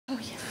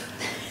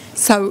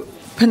So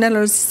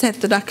Pernilla has said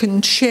that I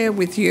can share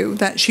with you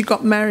that she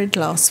got married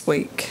last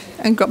week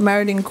and got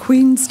married in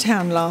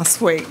Queenstown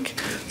last week.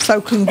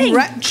 So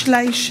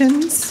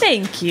congratulations.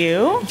 Thank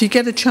you. If you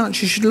get a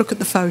chance, you should look at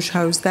the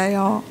photos. They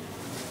are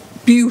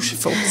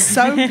beautiful,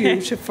 so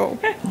beautiful.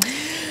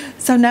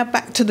 So now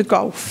back to the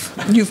golf.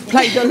 You've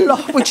played a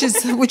lot, which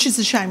is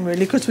a shame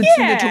really, because we're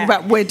going to talk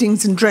about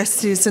weddings and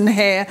dresses and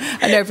hair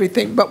and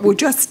everything. But we'll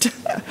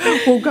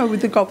go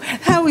with the golf.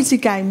 How is your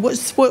game?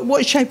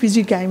 What shape is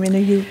your game in? Are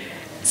you?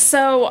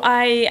 So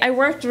I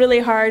worked really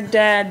hard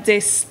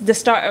the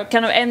start,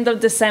 kind of end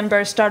of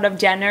December, start of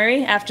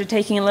January, after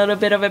taking a little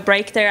bit of a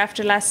break there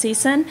after last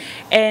season.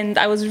 And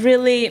I was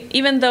really,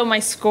 even though my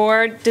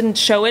score didn't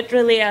show it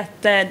really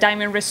at the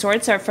Diamond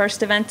Resorts, our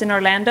first event in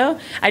Orlando,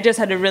 I just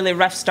had a really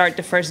rough start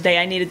the first day.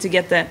 I needed to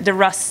get the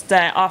rust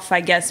off, I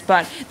guess.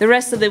 But the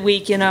rest of the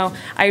week, you know,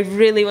 I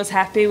really was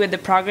happy with the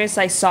progress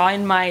I saw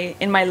in my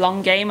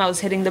long game. I was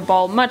hitting the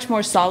ball much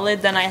more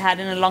solid than I had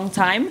in a long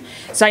time.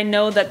 So I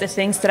know that the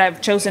things that I've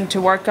chosen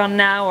to work on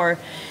now, or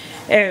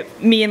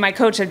me and my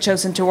coach have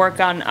chosen to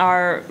work on,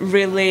 are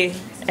really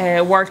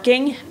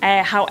working.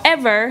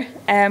 However,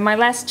 my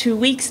last 2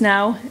 weeks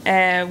now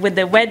with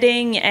the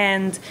wedding,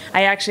 and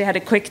I actually had a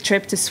quick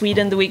trip to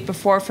Sweden the week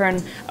before for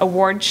an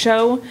award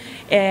show.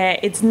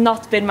 It's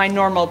not been my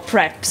normal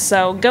prep.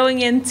 So going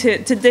into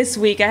this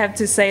week, I have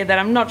to say that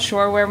I'm not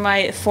sure where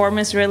my form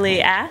is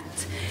really at.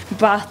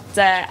 But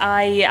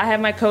I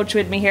have my coach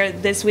with me here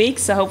this week,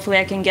 so hopefully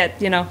I can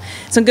get, you know,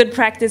 some good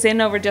practice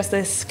in over just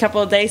this couple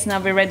of days, and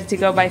I'll be ready to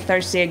go by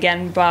Thursday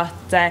again. But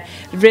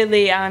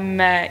really, I'm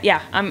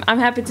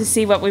happy to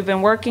see what we've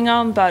been working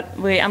on, but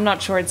I'm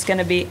not sure it's going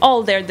to be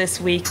all there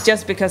this week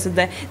just because of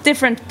the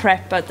different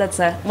prep. But that's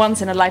a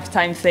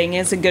once-in-a-lifetime thing.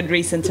 It's a good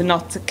reason to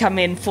not come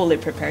in fully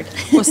prepared.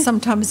 Well,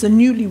 sometimes a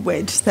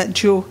newlywed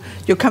that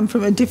you come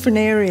from a different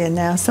area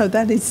now, so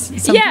that is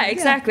something. Yeah,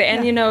 exactly.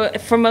 And you know,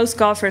 for most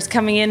golfers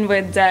coming in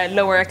with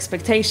lower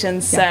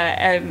expectations,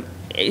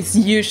 it's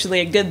usually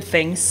a good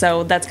thing.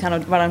 So that's kind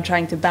of what I'm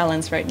trying to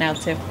balance right now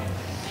too.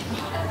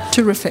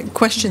 Terrific.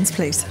 Questions,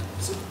 please.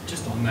 So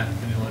just on that,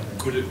 Pernilla,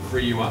 could it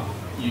free you up?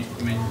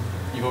 I mean,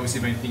 you've obviously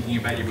been thinking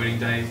about your wedding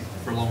day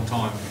for a long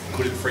time.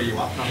 Could it free you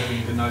up, not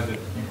having to know that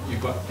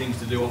you've got things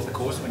to do off the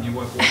course when you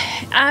work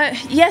well?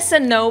 Yes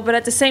and no, but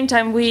at the same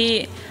time,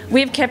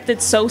 we've kept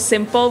it so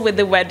simple with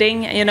the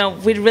wedding. You know,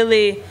 we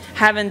really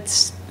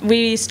haven't.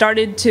 We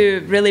started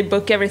to really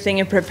book everything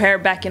and prepare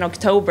back in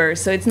October,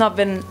 so it's not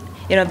been,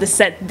 you know, the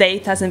set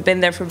date hasn't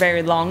been there for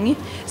very long,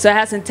 so it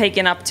hasn't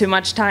taken up too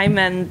much time.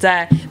 And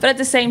but at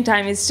the same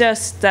time, it's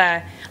just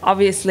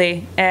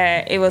obviously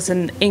it was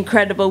an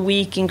incredible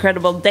week,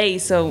 incredible day,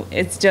 so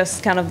it's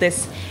just kind of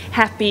this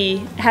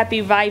happy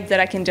vibe that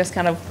I can just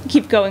kind of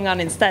keep going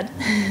on instead.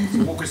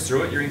 So walk us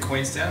through it. You're in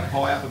Queenstown,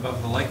 high up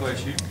above the lake, I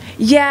assume?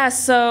 Yeah,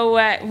 so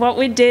what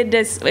we did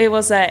is it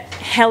was a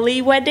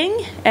heli wedding.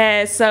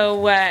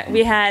 So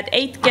we had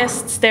 8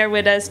 guests there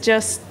with us,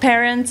 just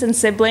parents and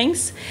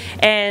siblings,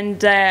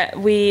 and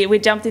we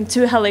jumped in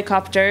 2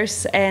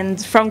 helicopters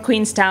and from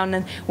Queenstown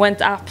and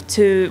went up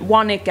to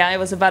Wanaka. It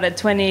was about a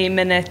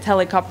 20-minute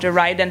helicopter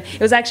ride, and it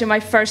was actually my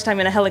first time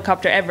in a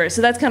helicopter ever.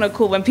 So that's kind of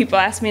cool. When people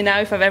ask me now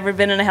if I've ever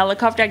been in a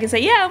helicopter, I can say,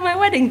 yeah, on my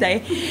wedding day.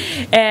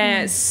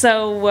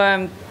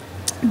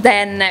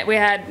 Then we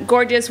had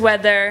gorgeous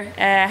weather,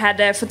 had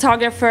a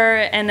photographer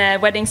and a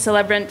wedding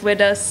celebrant with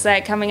us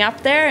coming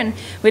up there, and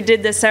we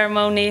did the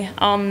ceremony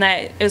on,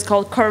 it was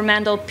called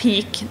Coromandel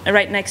Peak,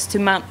 right next to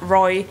Mount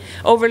Roy,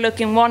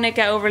 overlooking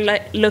Wanaka,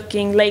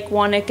 overlooking Lake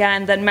Wanaka,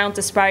 and then Mount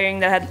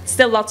Aspiring that had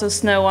still lots of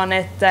snow on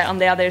it on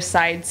the other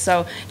side.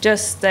 So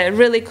just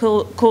really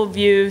cool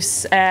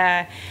views,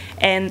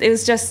 and it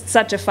was just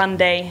such a fun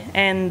day.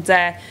 And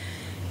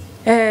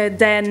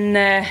then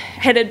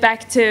headed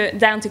back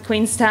down to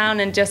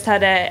Queenstown and just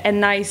had a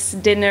nice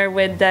dinner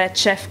with the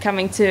chef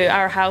coming to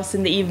our house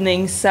in the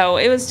evening. So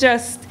it was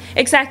just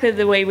exactly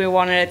the way we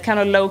wanted it, kind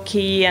of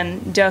low-key,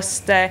 and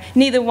just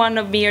neither one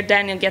of me or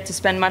Daniel get to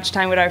spend much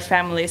time with our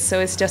families, so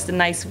it's just a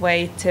nice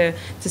way to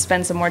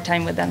spend some more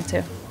time with them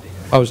too.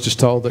 I was just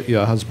told that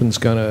your husband's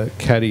going to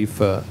caddy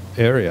for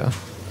area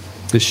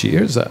this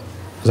year. Is that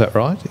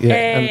right?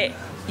 Yeah.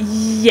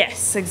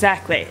 Yes,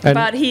 exactly.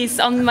 But he's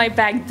on my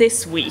bag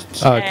this week.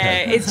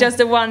 Okay. It's just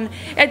the one.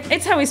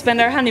 It's how we spend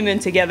our honeymoon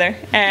together.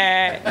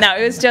 No,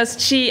 it was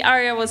just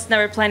Arya was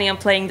never planning on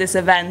playing this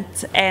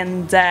event,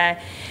 and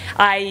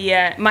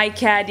my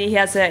caddy, he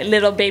has a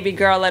little baby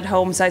girl at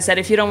home, so I said,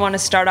 if you don't want to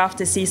start off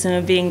the season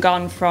of being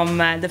gone from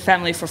the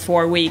family for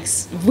 4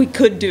 weeks, we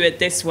could do it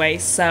this way.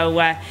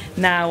 So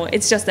now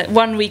it's just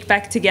 1 week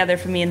back together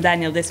for me and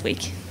Daniel this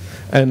week.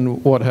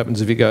 And what happens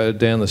if you go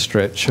down the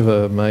stretch of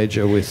a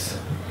major with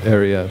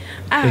area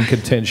in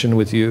contention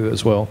with you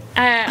as well?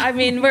 I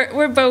mean,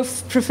 we're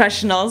both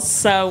professionals,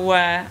 so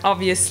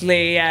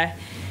obviously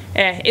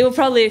it will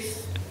probably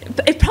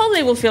it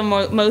probably will feel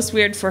most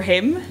weird for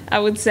him, I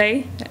would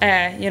say.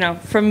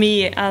 For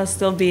me, I'll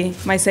still be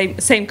my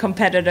same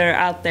competitor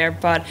out there,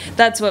 but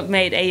that's what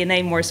made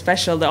A&A more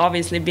special,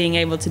 obviously being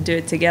able to do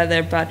it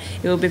together. But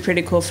it will be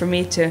pretty cool for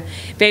me to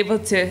be able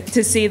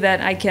to see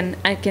that I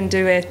can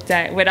do it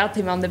without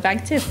him on the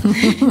bag too.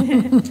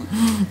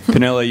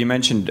 Pernilla, you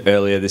mentioned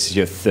earlier this is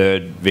your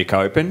third Vic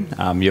Open.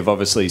 You've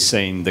obviously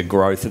seen the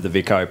growth of the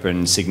Vic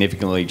Open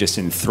significantly just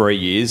in 3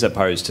 years,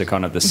 opposed to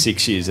kind of the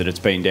 6 years that it's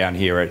been down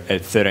here at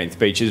 13th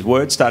Beaches.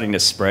 Word starting to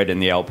spread in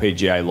the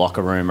LPGA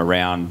locker room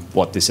around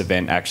what this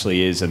event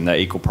actually is and the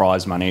equal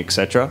prize money,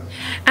 etc.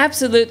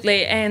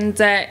 Absolutely, and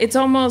it's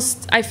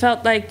almost, I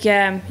felt like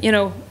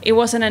it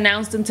wasn't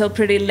announced until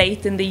pretty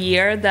late in the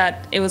year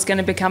that it was going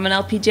to become an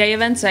LPGA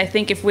event. So I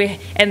think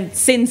and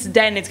since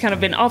then it's kind of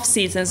been off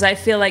season. So I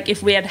feel like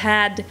if we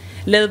had a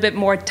little bit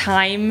more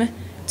time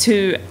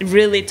to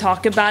really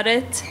talk about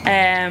it,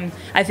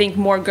 I think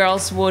more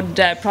girls would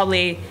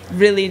probably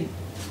really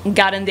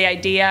gotten the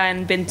idea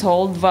and been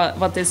told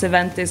what this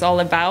event is all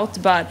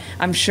about. But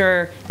I'm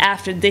sure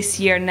after this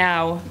year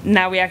now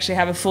we actually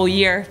have a full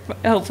year,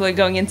 hopefully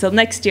going until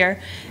next year,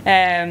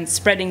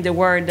 spreading the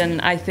word, and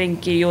I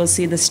think you will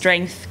see the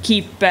strength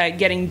keep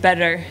getting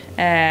better,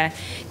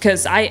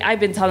 because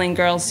I've been telling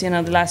girls, the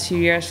last few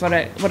years what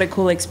a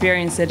cool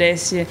experience it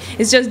is.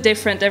 It's just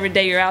different every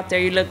day you're out there.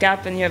 You look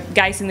up and you have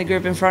guys in the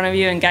group in front of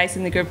you and guys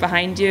in the group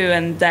behind you,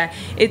 and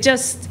it's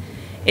just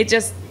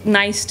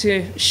nice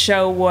to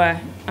show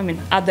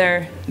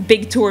other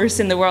big tours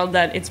in the world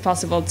that it's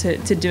possible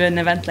to do an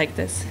event like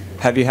this.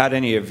 Have you had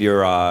any of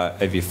your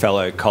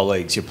fellow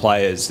colleagues, your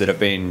players, that have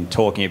been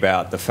talking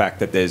about the fact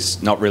that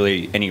there's not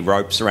really any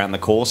ropes around the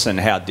course and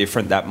how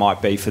different that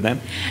might be for them?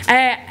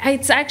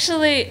 It's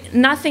actually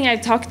nothing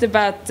I've talked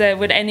about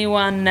with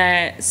anyone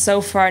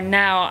so far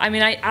now.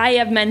 I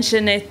have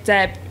mentioned it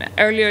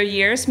earlier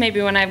years,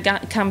 maybe when I've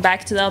come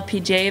back to the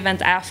LPGA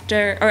event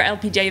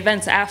LPGA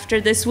events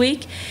after this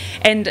week,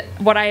 and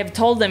what I have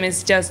told them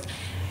is just,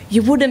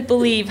 you wouldn't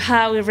believe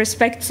how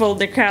respectful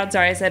the crowds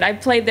are. I said,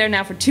 I've played there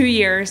now for 2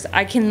 years.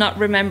 I cannot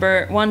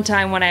remember one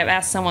time when I've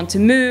asked someone to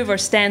move or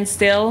stand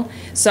still.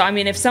 So,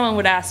 if someone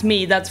would ask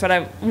me, that's what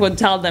I would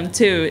tell them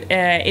too,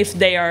 if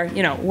they are,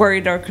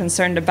 worried or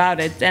concerned about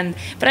it.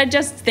 But I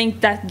just think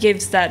that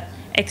gives that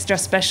extra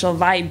special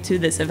vibe to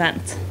this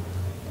event.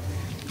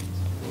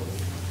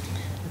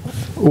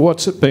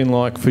 What's it been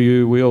like for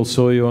you? We all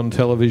saw you on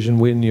television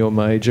win your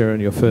major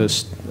and your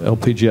first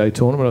LPGA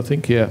tournament, I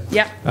think, yeah.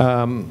 Yeah.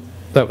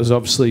 That was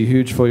obviously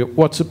huge for you.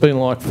 What's it been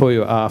like for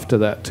you after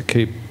that to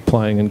keep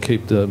playing and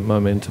keep the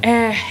momentum?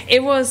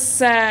 It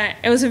was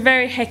a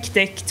very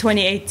hectic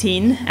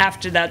 2018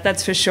 after that,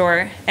 that's for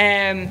sure.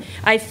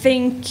 I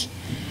think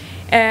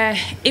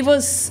it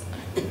was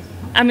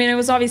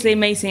obviously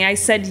amazing. I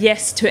said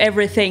yes to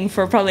everything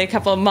for probably a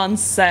couple of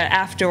months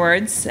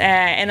afterwards,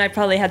 and I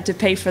probably had to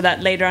pay for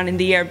that later on in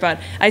the year. But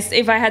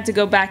if I had to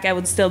go back, I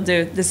would still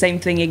do the same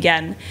thing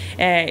again.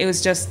 It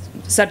was just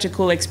such a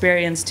cool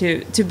experience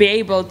to be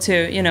able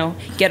to,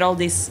 get all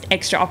these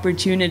extra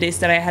opportunities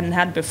that I hadn't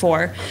had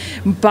before.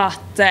 But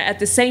at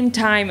the same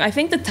time, I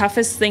think the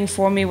toughest thing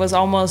for me was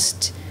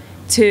almost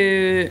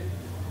to,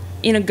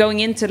 going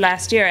into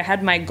last year, I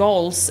had my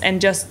goals, and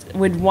just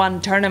with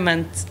one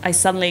tournament, I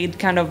suddenly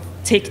kind of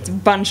ticked a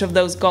bunch of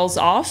those goals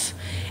off,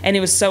 and it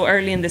was so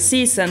early in the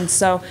season,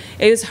 so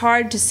it was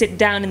hard to sit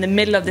down in the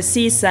middle of the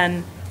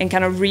season and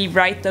kind of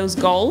rewrite those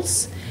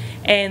goals,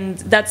 and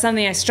that's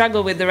something I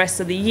struggle with the rest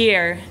of the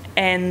year.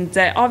 And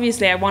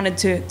obviously I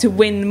wanted to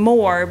win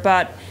more,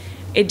 but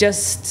it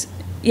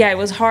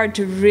was hard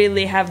to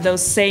really have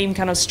those same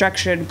kind of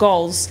structured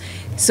goals.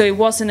 So it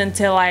wasn't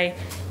until I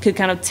could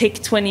kind of tick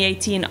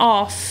 2018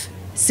 off,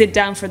 sit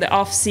down for the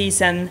off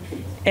season,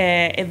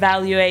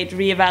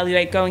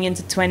 reevaluate going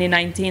into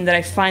 2019, that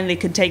I finally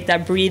could take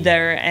that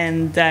breather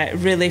and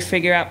really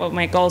figure out what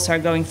my goals are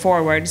going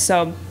forward.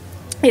 So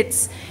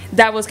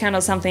that was kind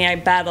of something I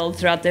battled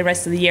throughout the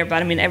rest of the year,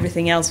 but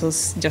everything else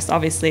was just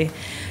obviously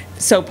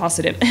so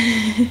positive.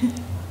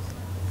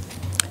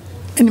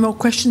 Any more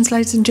questions,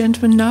 ladies and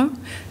gentlemen? No?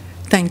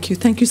 Thank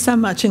you so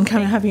much, and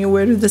kind of having a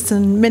word with us,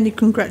 and many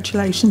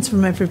congratulations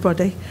from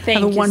everybody. Thank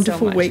you. Have a wonderful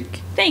so much.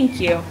 week. Thank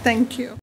you. Thank you.